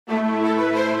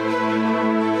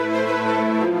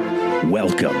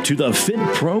Welcome to the Fit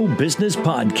Pro Business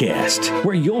Podcast,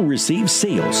 where you'll receive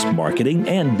sales, marketing,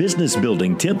 and business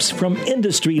building tips from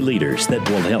industry leaders that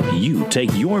will help you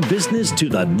take your business to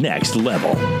the next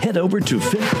level. Head over to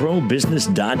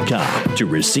fitprobusiness.com to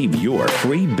receive your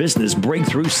free business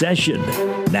breakthrough session.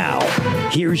 Now,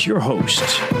 here's your host,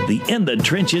 the In the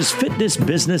Trenches fitness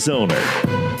business owner,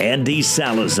 Andy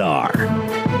Salazar.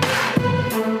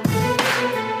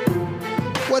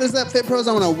 What is up, Fit Pros?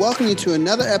 I want to welcome you to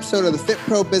another episode of the Fit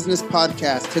Pro Business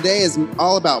Podcast. Today is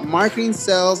all about marketing,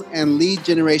 sales, and lead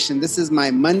generation. This is my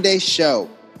Monday show.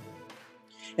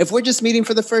 If we're just meeting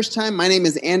for the first time, my name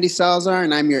is Andy Salazar,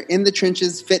 and I'm your In the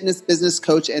Trenches fitness business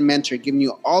coach and mentor, giving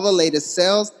you all the latest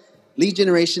sales, lead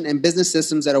generation, and business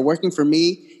systems that are working for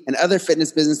me and other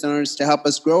fitness business owners to help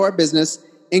us grow our business,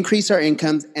 increase our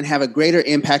incomes, and have a greater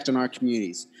impact on our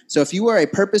communities. So if you are a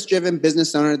purpose-driven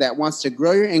business owner that wants to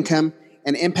grow your income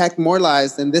and impact more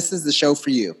lives, then this is the show for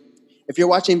you. If you're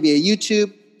watching via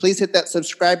YouTube, please hit that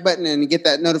subscribe button and hit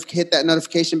that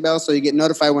notification bell so you get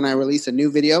notified when I release a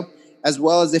new video. As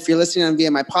well as if you're listening on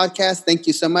via my podcast, thank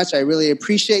you so much. I really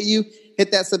appreciate you. Hit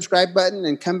that subscribe button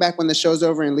and come back when the show's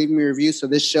over and leave me a review so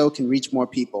this show can reach more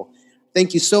people.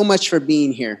 Thank you so much for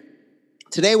being here.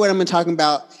 Today, what I'm going to talk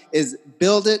about is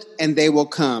build it and they will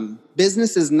come.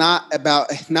 Business is not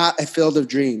a field of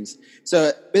dreams.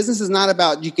 So business is not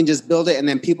about you can just build it and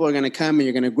then people are going to come and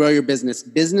you're going to grow your business.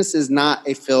 Business is not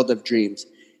a field of dreams.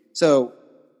 So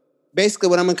basically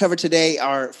what I'm going to cover today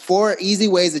are 4 easy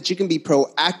ways that you can be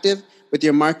proactive with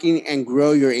your marketing and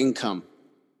grow your income.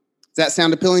 Does that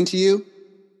sound appealing to you?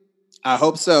 I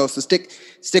hope so. So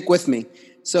stick with me.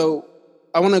 So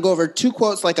I want to go over 2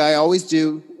 quotes like I always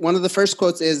do. One of the first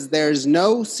quotes is, "There's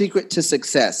no secret to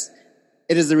success.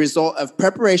 It is the result of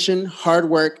preparation, hard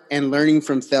work, and learning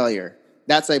from failure."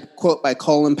 That's a quote by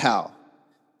Colin Powell.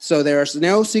 So there is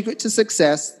no secret to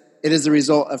success. It is the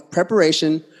result of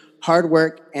preparation, hard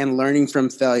work, and learning from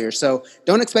failure. So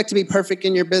don't expect to be perfect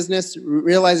in your business.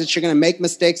 Realize that you're going to make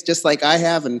mistakes just like I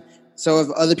have, and so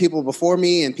have other people before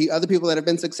me and other people that have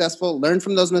been successful. Learn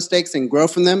from those mistakes and grow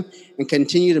from them and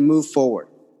continue to move forward.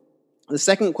 The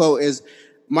second quote is,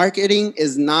 "Marketing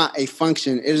is not a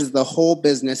function. It is the whole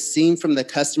business seen from the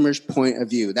customer's point of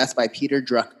view." That's by Peter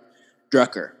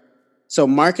Drucker. So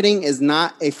marketing is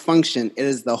not a function. It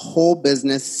is the whole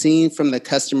business seen from the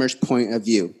customer's point of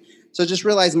view. So just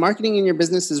realize marketing in your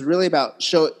business is really about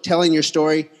telling your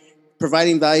story,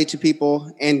 providing value to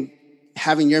people, and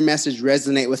having your message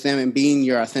resonate with them and being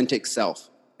your authentic self.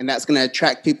 And that's going to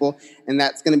attract people, and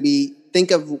that's going to be,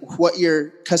 think of what your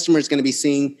customer is going to be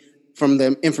seeing from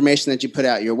the information that you put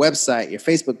out, your website, your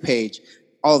Facebook page,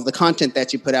 all of the content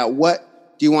that you put out.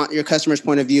 What do you want your customer's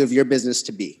point of view of your business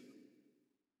to be?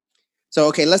 So,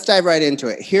 okay, let's dive right into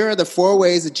it. Here are the 4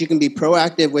 ways that you can be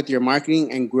proactive with your marketing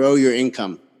and grow your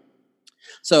income.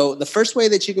 So the first way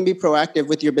that you can be proactive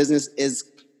with your business is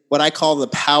what I call the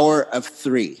power of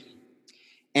 3.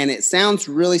 And it sounds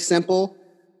really simple,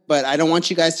 but I don't want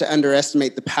you guys to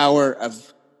underestimate the power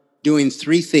of doing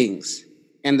 3 things.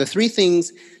 And the 3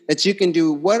 things that you can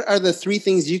do, what are the 3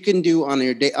 things you can do on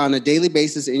a daily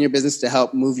basis in your business to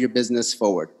help move your business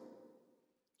forward?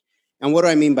 And what do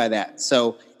I mean by that?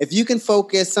 So if you can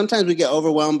focus, sometimes we get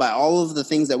overwhelmed by all of the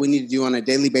things that we need to do on a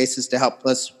daily basis to help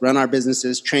us run our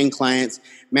businesses, train clients,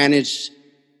 manage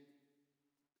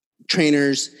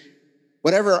trainers,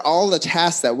 whatever, all the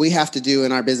tasks that we have to do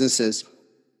in our businesses.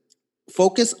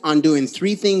 Focus on doing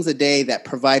 3 things a day that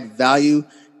provide value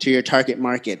to your target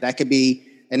market. That could be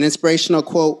an inspirational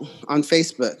quote on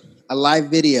Facebook, a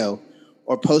live video,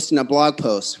 or posting a blog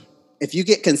post. If you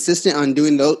get consistent on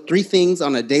doing those 3 things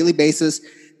on a daily basis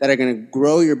that are going to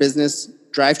grow your business,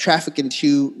 drive traffic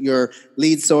into your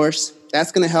lead source,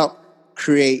 that's going to help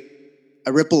create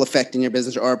a ripple effect in your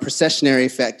business, or a processionary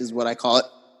effect is what I call it.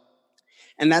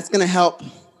 And that's going to help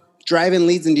drive in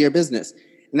leads into your business.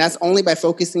 And that's only by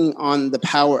focusing on the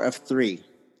power of 3.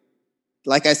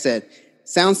 Like I said,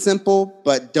 sounds simple,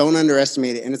 but don't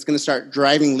underestimate it. And it's going to start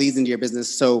driving leads into your business.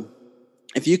 So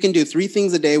if you can do 3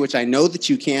 things a day, which I know that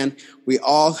you can, we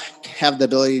all have the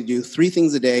ability to do 3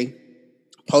 things a day: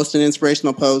 post an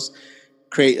inspirational post,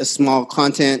 create a small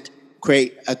content,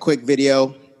 create a quick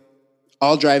video,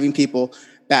 all driving people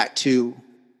back to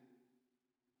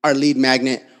our lead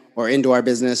magnet or into our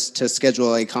business to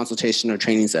schedule a consultation or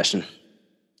training session.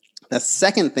 The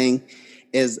second thing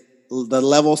is the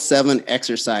level 7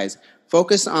 exercise.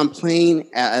 Focus on playing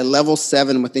at a level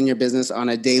 7 within your business on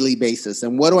a daily basis.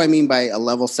 And what do I mean by a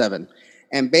level 7?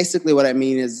 And basically what I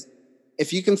mean is,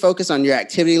 if you can focus on your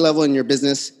activity level in your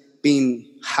business being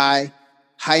high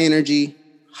energy,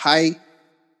 high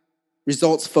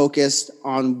results focused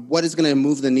on what is going to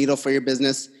move the needle for your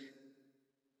business,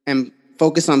 and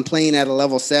focus on playing at a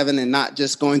level 7 and not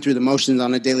just going through the motions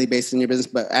on a daily basis in your business,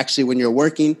 but actually when you're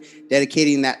working,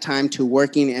 dedicating that time to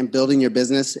working and building your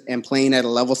business and playing at a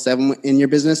level 7 in your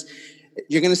business,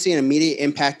 you're going to see an immediate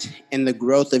impact in the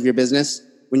growth of your business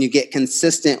when you get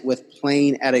consistent with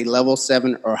playing at a level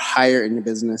 7 or higher in your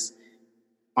business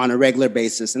on a regular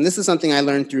basis. And this is something I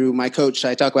learned through my coach.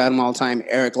 I talk about him all the time,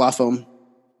 Eric Lofholm.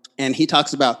 And he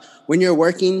talks about when you're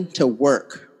working to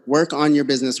work on your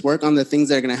business, work on the things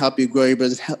that are going to help you grow your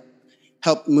business,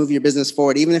 help move your business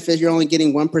forward. Even if you're only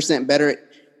getting 1% better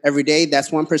every day, that's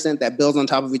 1% that builds on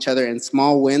top of each other, and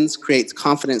small wins creates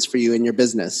confidence for you in your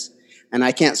business. And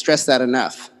I can't stress that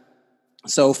enough.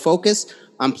 So focus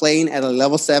on playing at a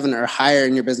level 7 or higher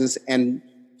in your business and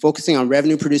focusing on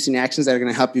revenue producing actions that are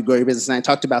going to help you grow your business. And I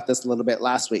talked about this a little bit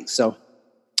last week. So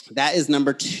that is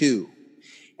number 2.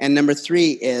 And number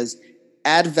 3 is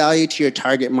add value to your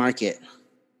target market.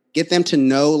 Get them to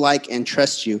know, like, and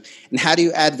trust you. And how do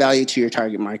you add value to your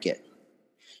target market?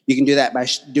 You can do that by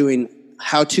doing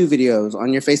how-to videos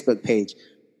on your Facebook page,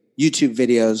 YouTube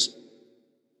videos,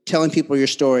 telling people your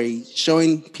story,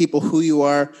 showing people who you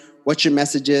are, what your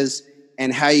message is,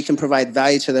 and how you can provide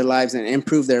value to their lives and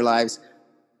improve their lives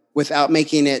without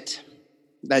making it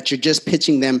that you're just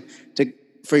pitching them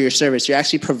for your service. You're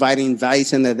actually providing value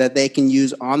to them that they can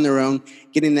use on their own,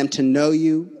 getting them to know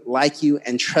you, like you,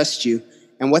 and trust you.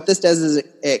 And what this does is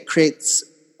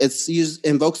it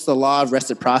invokes the law of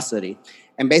reciprocity.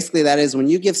 And basically that is when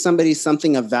you give somebody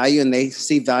something of value and they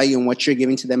see value in what you're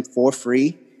giving to them for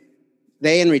free,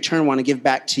 they in return want to give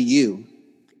back to you.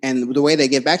 And the way they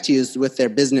give back to you is with their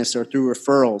business or through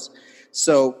referrals.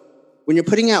 So when you're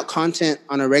putting out content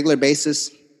on a regular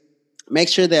basis, make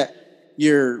sure that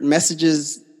your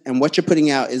messages and what you're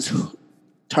putting out is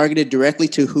targeted directly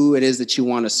to who it is that you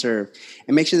want to serve.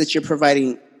 And make sure that you're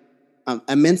providing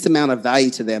immense amount of value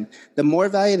to them. The more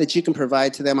value that you can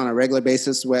provide to them on a regular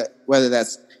basis, whether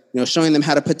that's showing them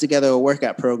how to put together a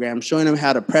workout program, showing them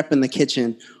how to prep in the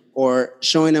kitchen, or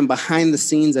showing them behind the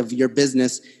scenes of your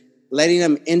business, letting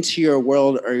them into your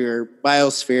world or your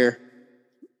biosphere,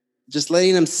 just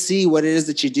letting them see what it is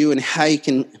that you do and how you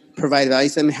can provide value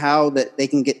to them, how that they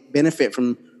can get benefit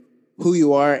from who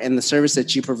you are and the service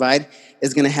that you provide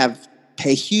is going to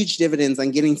pay huge dividends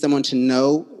on getting someone to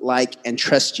know, like, and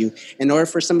trust you. In order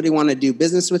for somebody to want to do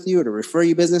business with you or to refer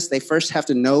you business, they first have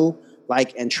to know,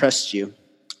 like, and trust you.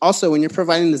 Also, when you're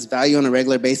providing this value on a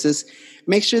regular basis,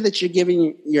 make sure that you're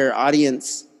giving your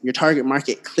audience, your target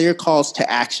market, clear calls to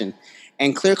action.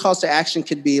 And clear calls to action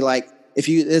could be like, if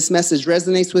this message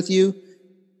resonates with you,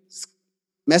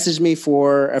 message me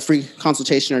for a free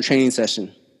consultation or training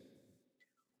session.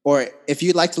 Or if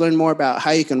you'd like to learn more about how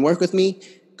you can work with me,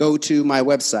 go to my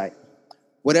website.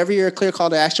 Whatever your clear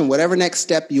call to action, whatever next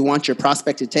step you want your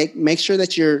prospect to take, make sure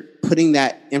that you're putting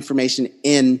that information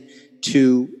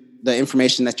into the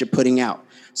information that you're putting out.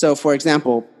 So, for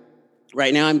example,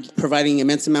 right now I'm providing an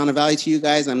immense amount of value to you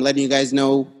guys. I'm letting you guys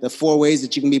know the 4 ways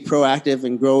that you can be proactive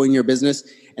and grow in your business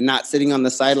and not sitting on the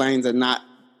sidelines and not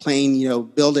playing,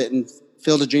 build it and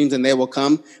fill the dreams and they will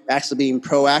come, but actually being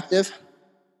proactive.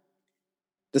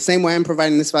 The same way I'm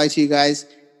providing this value to you guys,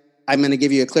 I'm going to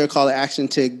give you a clear call to action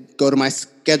to go to my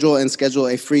schedule and schedule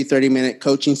a free 30-minute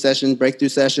coaching session, breakthrough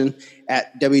session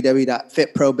at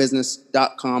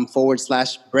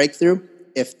www.fitprobusiness.com/breakthrough.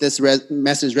 If this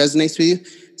message resonates with you,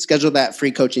 schedule that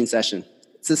free coaching session.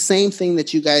 It's the same thing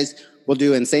that you guys will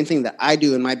do and same thing that I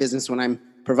do in my business when I'm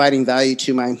providing value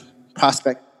to my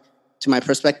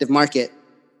prospective market,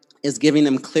 is giving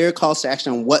them clear calls to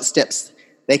action on what steps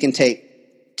they can take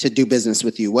to do business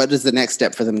with you. What is the next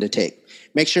step for them to take?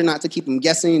 Make sure not to keep them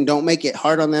guessing. Don't make it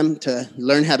hard on them to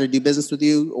learn how to do business with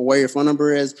you or where your phone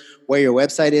number is, where your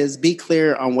website is. Be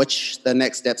clear on which the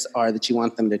next steps are that you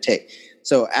want them to take.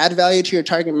 So add value to your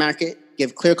target market,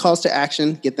 give clear calls to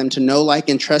action, get them to know, like,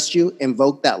 and trust you,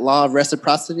 invoke that law of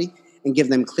reciprocity, and give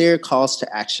them clear calls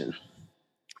to action.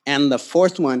 And the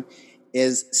 4th one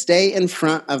is stay in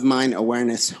front of mind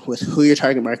awareness with who your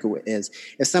target market is.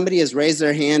 If somebody has raised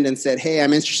their hand and said, hey,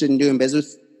 I'm interested in doing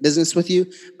business with you,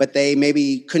 but they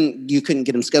maybe couldn't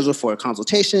get them scheduled for a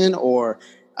consultation, or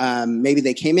maybe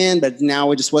they came in, but now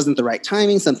it just wasn't the right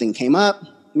timing, something came up,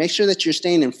 make sure that you're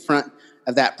staying in front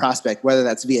of that prospect, whether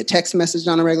that's via text message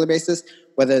on a regular basis,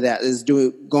 whether that is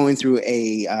going through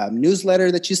a newsletter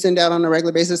that you send out on a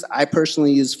regular basis. I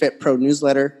personally use FitPro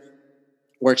newsletter.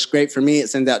 Works great for me. It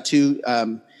sends out 2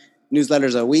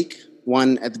 newsletters a week,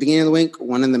 one at the beginning of the week,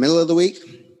 one in the middle of the week.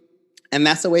 And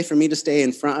that's a way for me to stay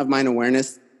in front of mind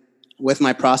awareness with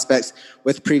my prospects,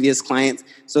 with previous clients,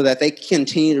 so that they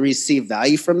continue to receive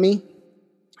value from me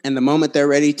And the moment they're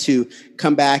ready to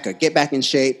come back or get back in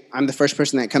shape, I'm the first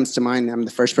person that comes to mind. I'm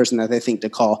the first person that they think to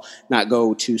call, not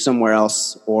go to somewhere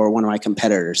else or one of my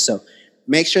competitors. So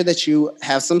make sure that you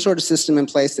have some sort of system in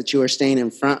place, that you are staying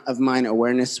in front of mind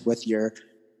awareness with your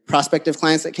prospective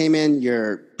clients that came in,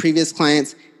 your previous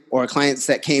clients, or clients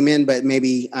that came in, but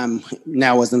maybe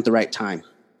now wasn't the right time.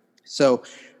 So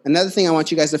another thing I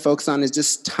want you guys to focus on is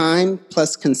just time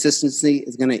plus consistency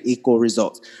is going to equal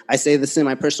results. I say this in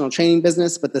my personal training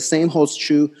business, but the same holds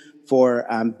true for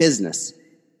business.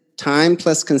 Time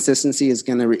plus consistency is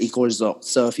going to equal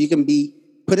results. So if you can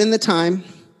put in the time,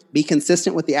 be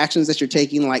consistent with the actions that you're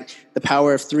taking, like the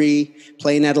power of 3,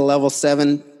 playing at a level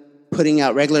 7, putting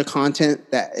out regular content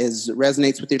that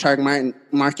resonates with your target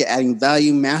market, adding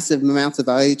value, massive amounts of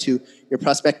value to your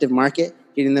prospective market,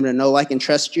 getting them to know, like, and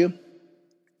trust you.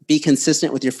 Be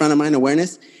consistent with your front of mind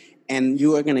awareness, and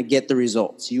you are going to get the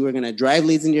results. You are going to drive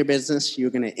leads into your business. You're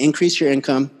going to increase your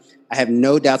income. I have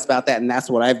no doubts about that, and that's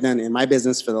what I've done in my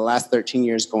business for the last 13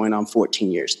 years, going on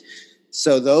 14 years.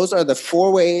 So those are the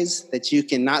 4 ways that you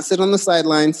can not sit on the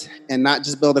sidelines and not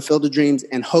just build a field of dreams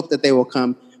and hope that they will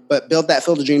come, but build that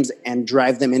field of dreams and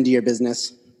drive them into your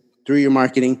business through your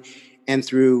marketing and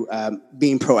through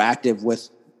being proactive with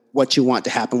what you want to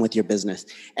happen with your business.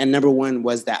 And number 1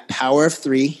 was that power of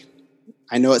 3.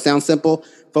 I know it sounds simple.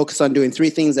 Focus on doing 3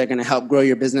 things that are going to help grow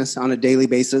your business on a daily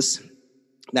basis.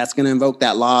 That's going to invoke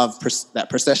that law of that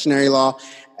precessionary law,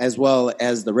 as well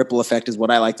as the ripple effect is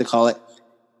what I like to call it.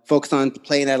 Focus on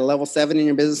playing at a level 7 in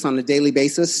your business on a daily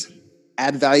basis.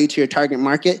 Add value to your target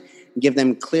market. Get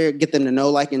them to know,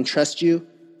 like, and trust you.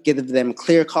 Give them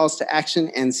clear calls to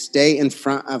action and stay in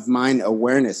front of mind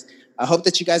awareness. I hope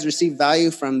that you guys receive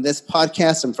value from this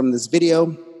podcast and from this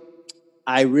video.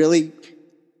 I really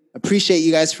appreciate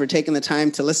you guys for taking the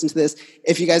time to listen to this.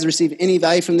 If you guys receive any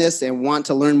value from this and want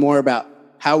to learn more about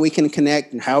how we can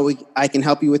connect and how I can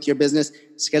help you with your business,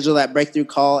 schedule that breakthrough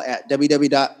call at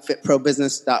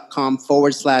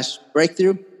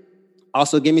www.fitprobusiness.com/breakthrough.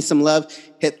 Also, give me some love.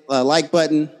 Hit the like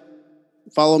button.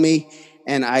 Follow me,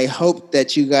 and I hope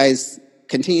that you guys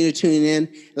continue to tune in.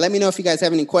 Let me know if you guys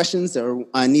have any questions or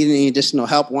need any additional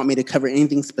help, want me to cover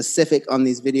anything specific on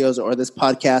these videos or this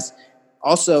podcast.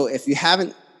 Also, if you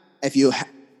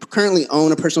currently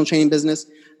own a personal training business,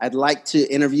 I'd like to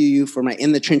interview you for my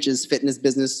In the Trenches Fitness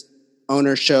Business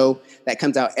Owner Show that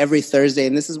comes out every Thursday.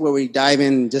 And this is where we dive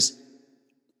in and just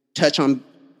touch on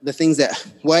the things that,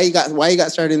 why you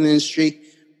got started in the industry,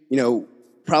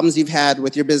 problems you've had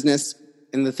with your business,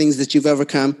 and the things that you've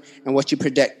overcome, and what you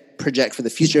project for the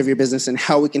future of your business, and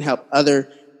how we can help other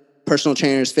personal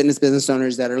trainers, fitness business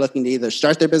owners that are looking to either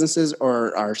start their businesses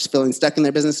or are feeling stuck in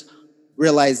their business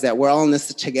realize that we're all in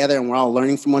this together and we're all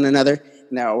learning from one another,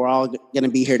 and that we're all going to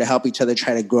be here to help each other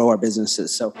try to grow our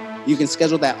businesses. So you can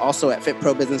schedule that also at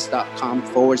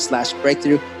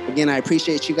fitprobusiness.com/breakthrough. Again, I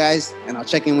appreciate you guys, and I'll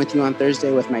check in with you on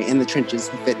Thursday with my In the Trenches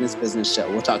Fitness Business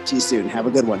Show. We'll talk to you soon. Have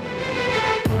a good one.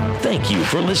 Thank you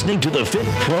for listening to the Fit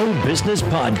Pro Business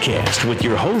Podcast with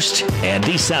your host,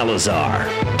 Andy Salazar.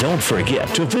 Don't forget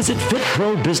to visit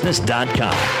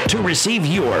fitprobusiness.com to receive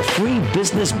your free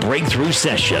business breakthrough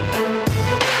session.